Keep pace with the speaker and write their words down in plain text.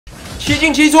7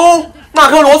进7出，纳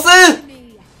克罗斯，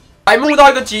白目到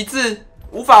一个极致，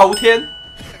无法无天。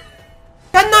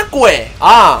干那鬼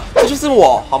啊！这就是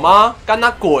我好吗？干那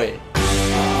鬼！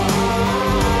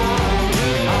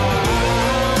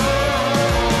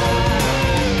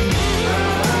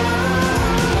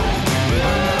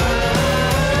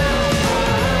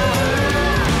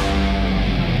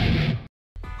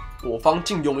我方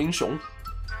禁用英雄，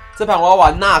这盘我要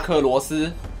玩纳克罗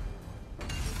斯。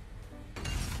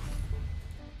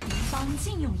敌方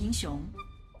禁用英雄。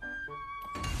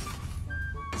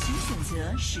 请选择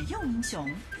使用英雄，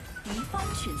敌方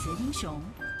选择英雄。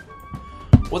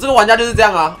我这个玩家就是这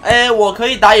样啊！我可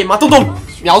以打野吗？咚咚，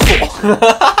秒锁。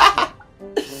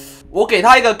我给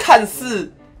他一个看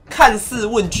似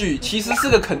问句，其实是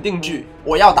个肯定句。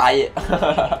我要打野。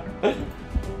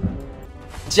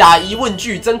假疑问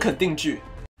句，真肯定句。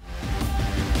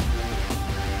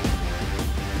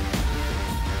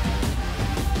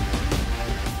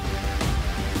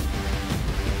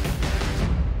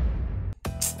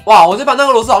哇，我这盘那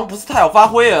个罗斯好像不是太有发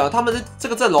挥了，他们这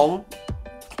个阵容，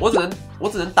我只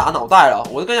能打脑袋了。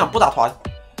我就跟你讲，不打团，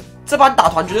这盘打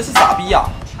团绝对是傻逼啊！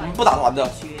我们不打团的，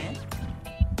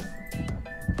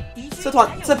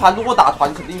这盘如果打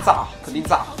团肯定炸，肯定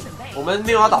炸。我们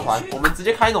没有要打团，我们直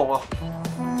接开农啊，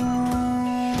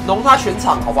农他全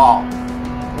场好不好？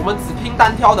我们只拼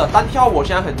单挑的，单挑我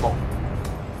现在很猛，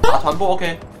打团不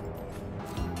OK。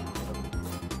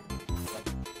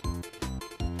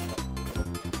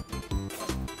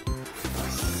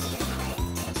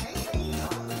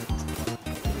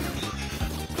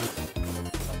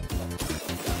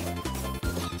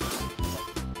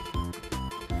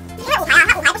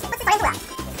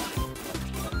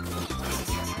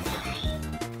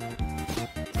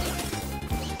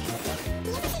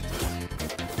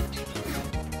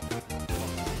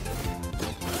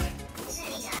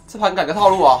 这盘改个套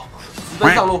路啊，直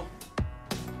奔上路，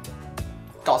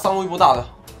搞上路一波大的。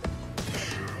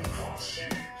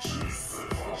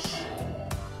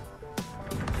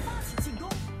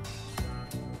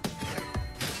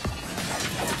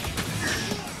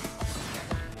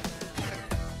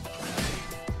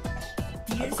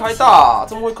还不开大，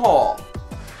这么会扣。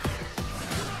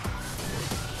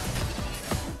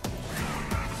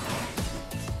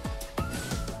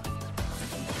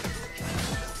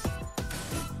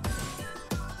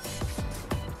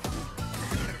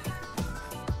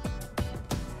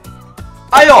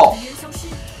 哎呦！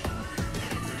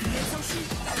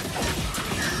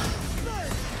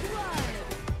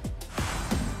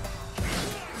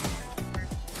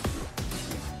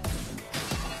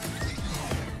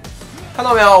看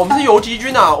到没有？我们是游击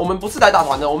军啊，我们不是来打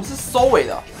团的，我们是收尾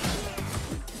的。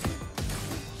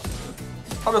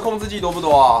他们控制技多不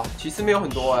多啊？其实没有很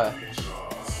多哎、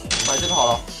买这个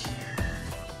好了。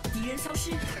敌人消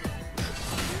失。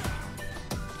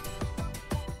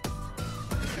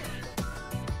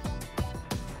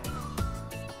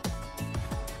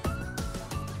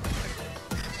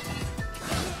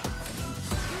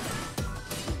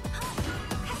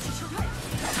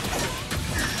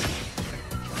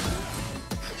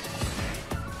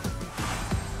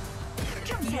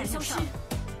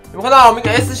 有没有看到我们一个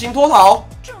S 型脱逃，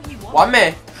完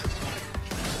美，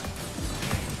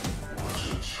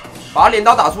把他镰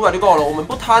刀打出来就够了。我们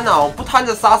不贪啊，我们不贪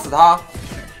着杀死他，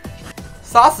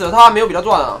杀死了他没有比他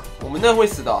赚啊。我们那会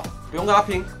死的，不用跟他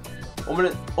拼。我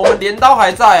们镰刀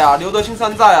还在啊，留得青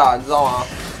山在啊，你知道吗？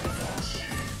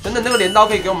等等，那个镰刀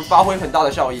可以给我们发挥很大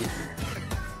的效益。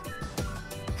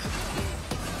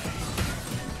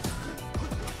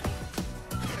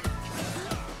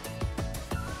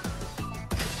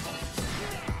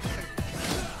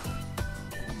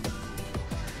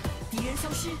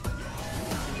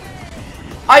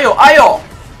 哎呦哎呦，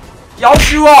要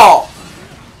求哦！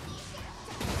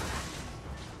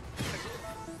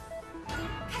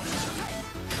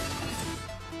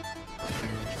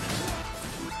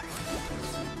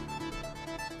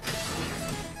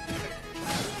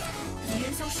敌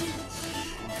人消失，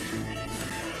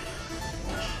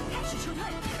开始撤退，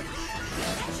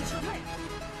开始撤退。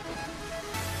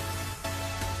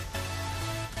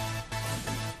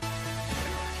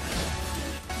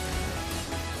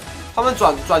 他们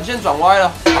转线转歪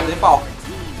了，直接爆！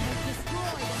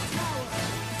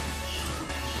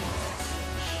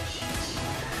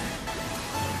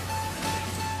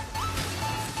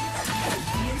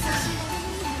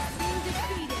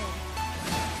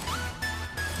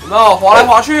有没有滑来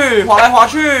滑去，滑来滑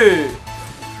去？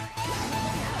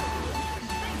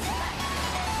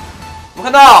我们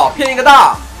看到骗一个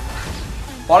大，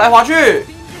滑来滑去。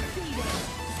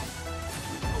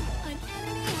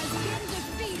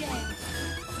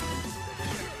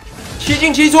7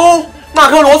进7出，纳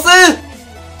克罗斯。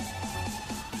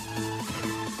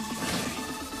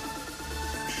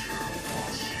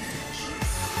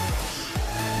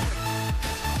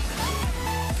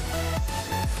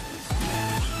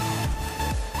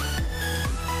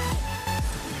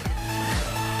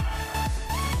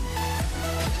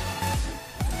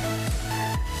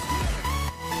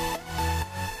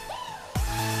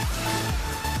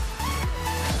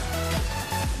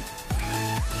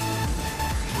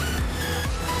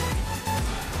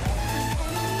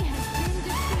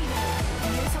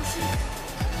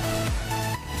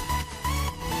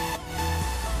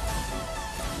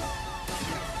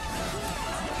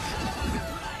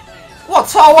我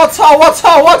操！我操！我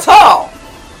操！我操！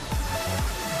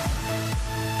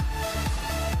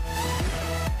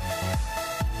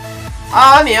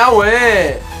啊你啊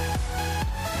喂！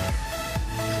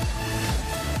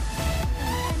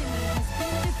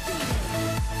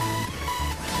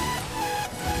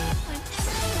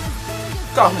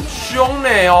干很凶呢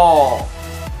哦！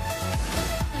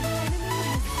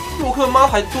洛克妈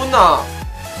还蹲啊！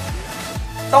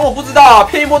当我不知道啊，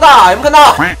骗一波大，有没有看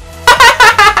到？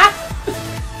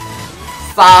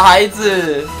傻孩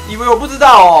子，以为我不知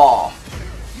道哦。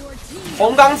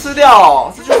红刚吃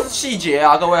掉，这就是细节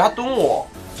啊，各位，他蹲我。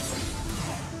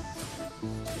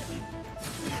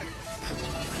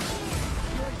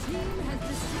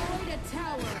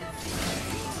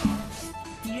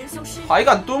还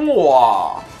敢蹲我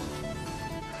啊！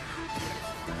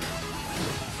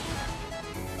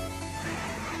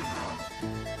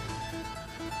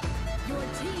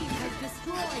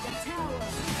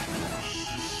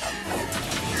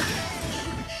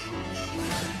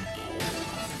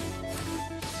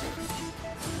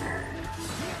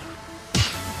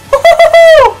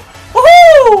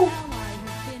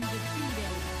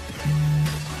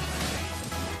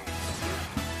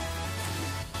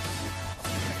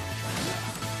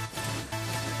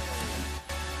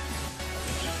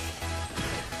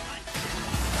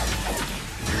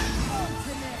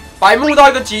白目到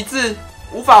一个极致，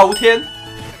无法无天。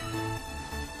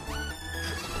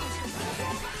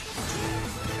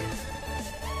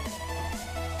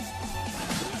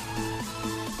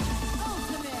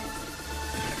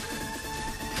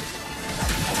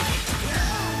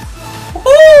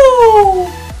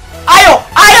哎呦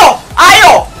哎呦哎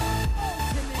呦！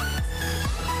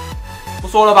不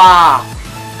说了吧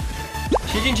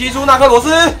，7进7出，纳克罗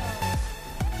斯。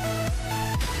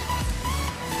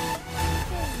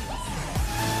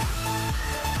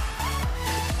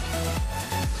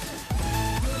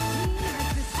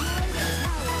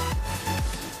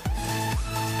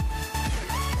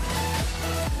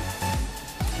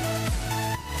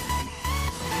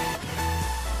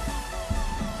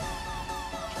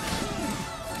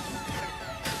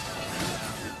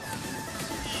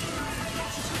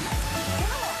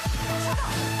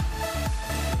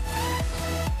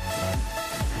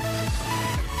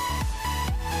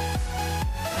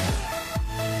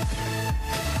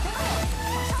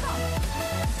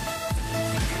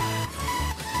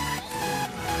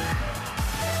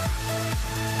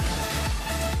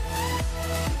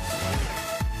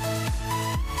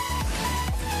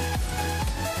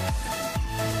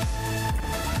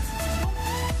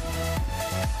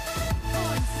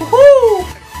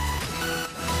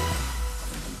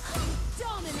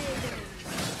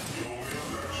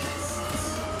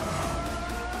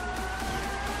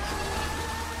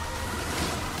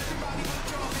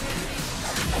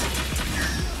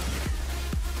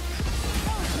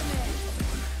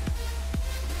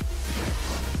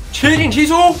7进7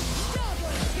出，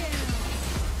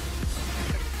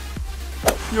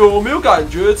有没有感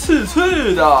觉刺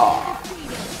刺的？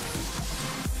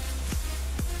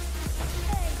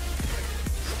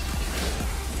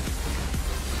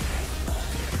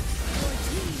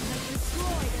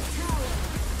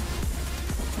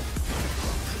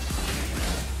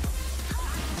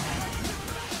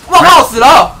我靠，死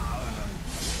了！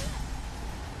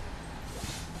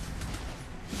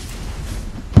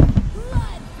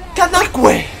干那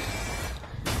鬼！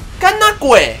干那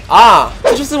鬼啊！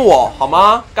这就是我好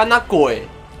吗？干那鬼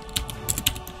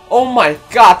 ！Oh my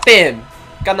god damn！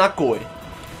 干那鬼！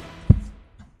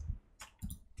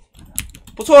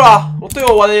不错啦，我队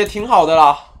友玩的也挺好的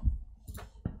啦。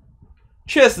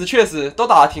确实都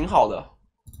打得挺好的。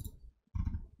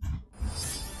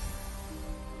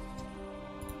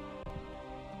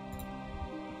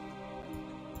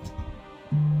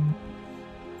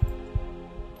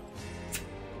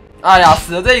哎呀，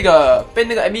死了这个被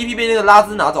那个 MVP 被那个拉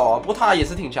兹拿走啊！不过他也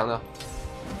是挺强的。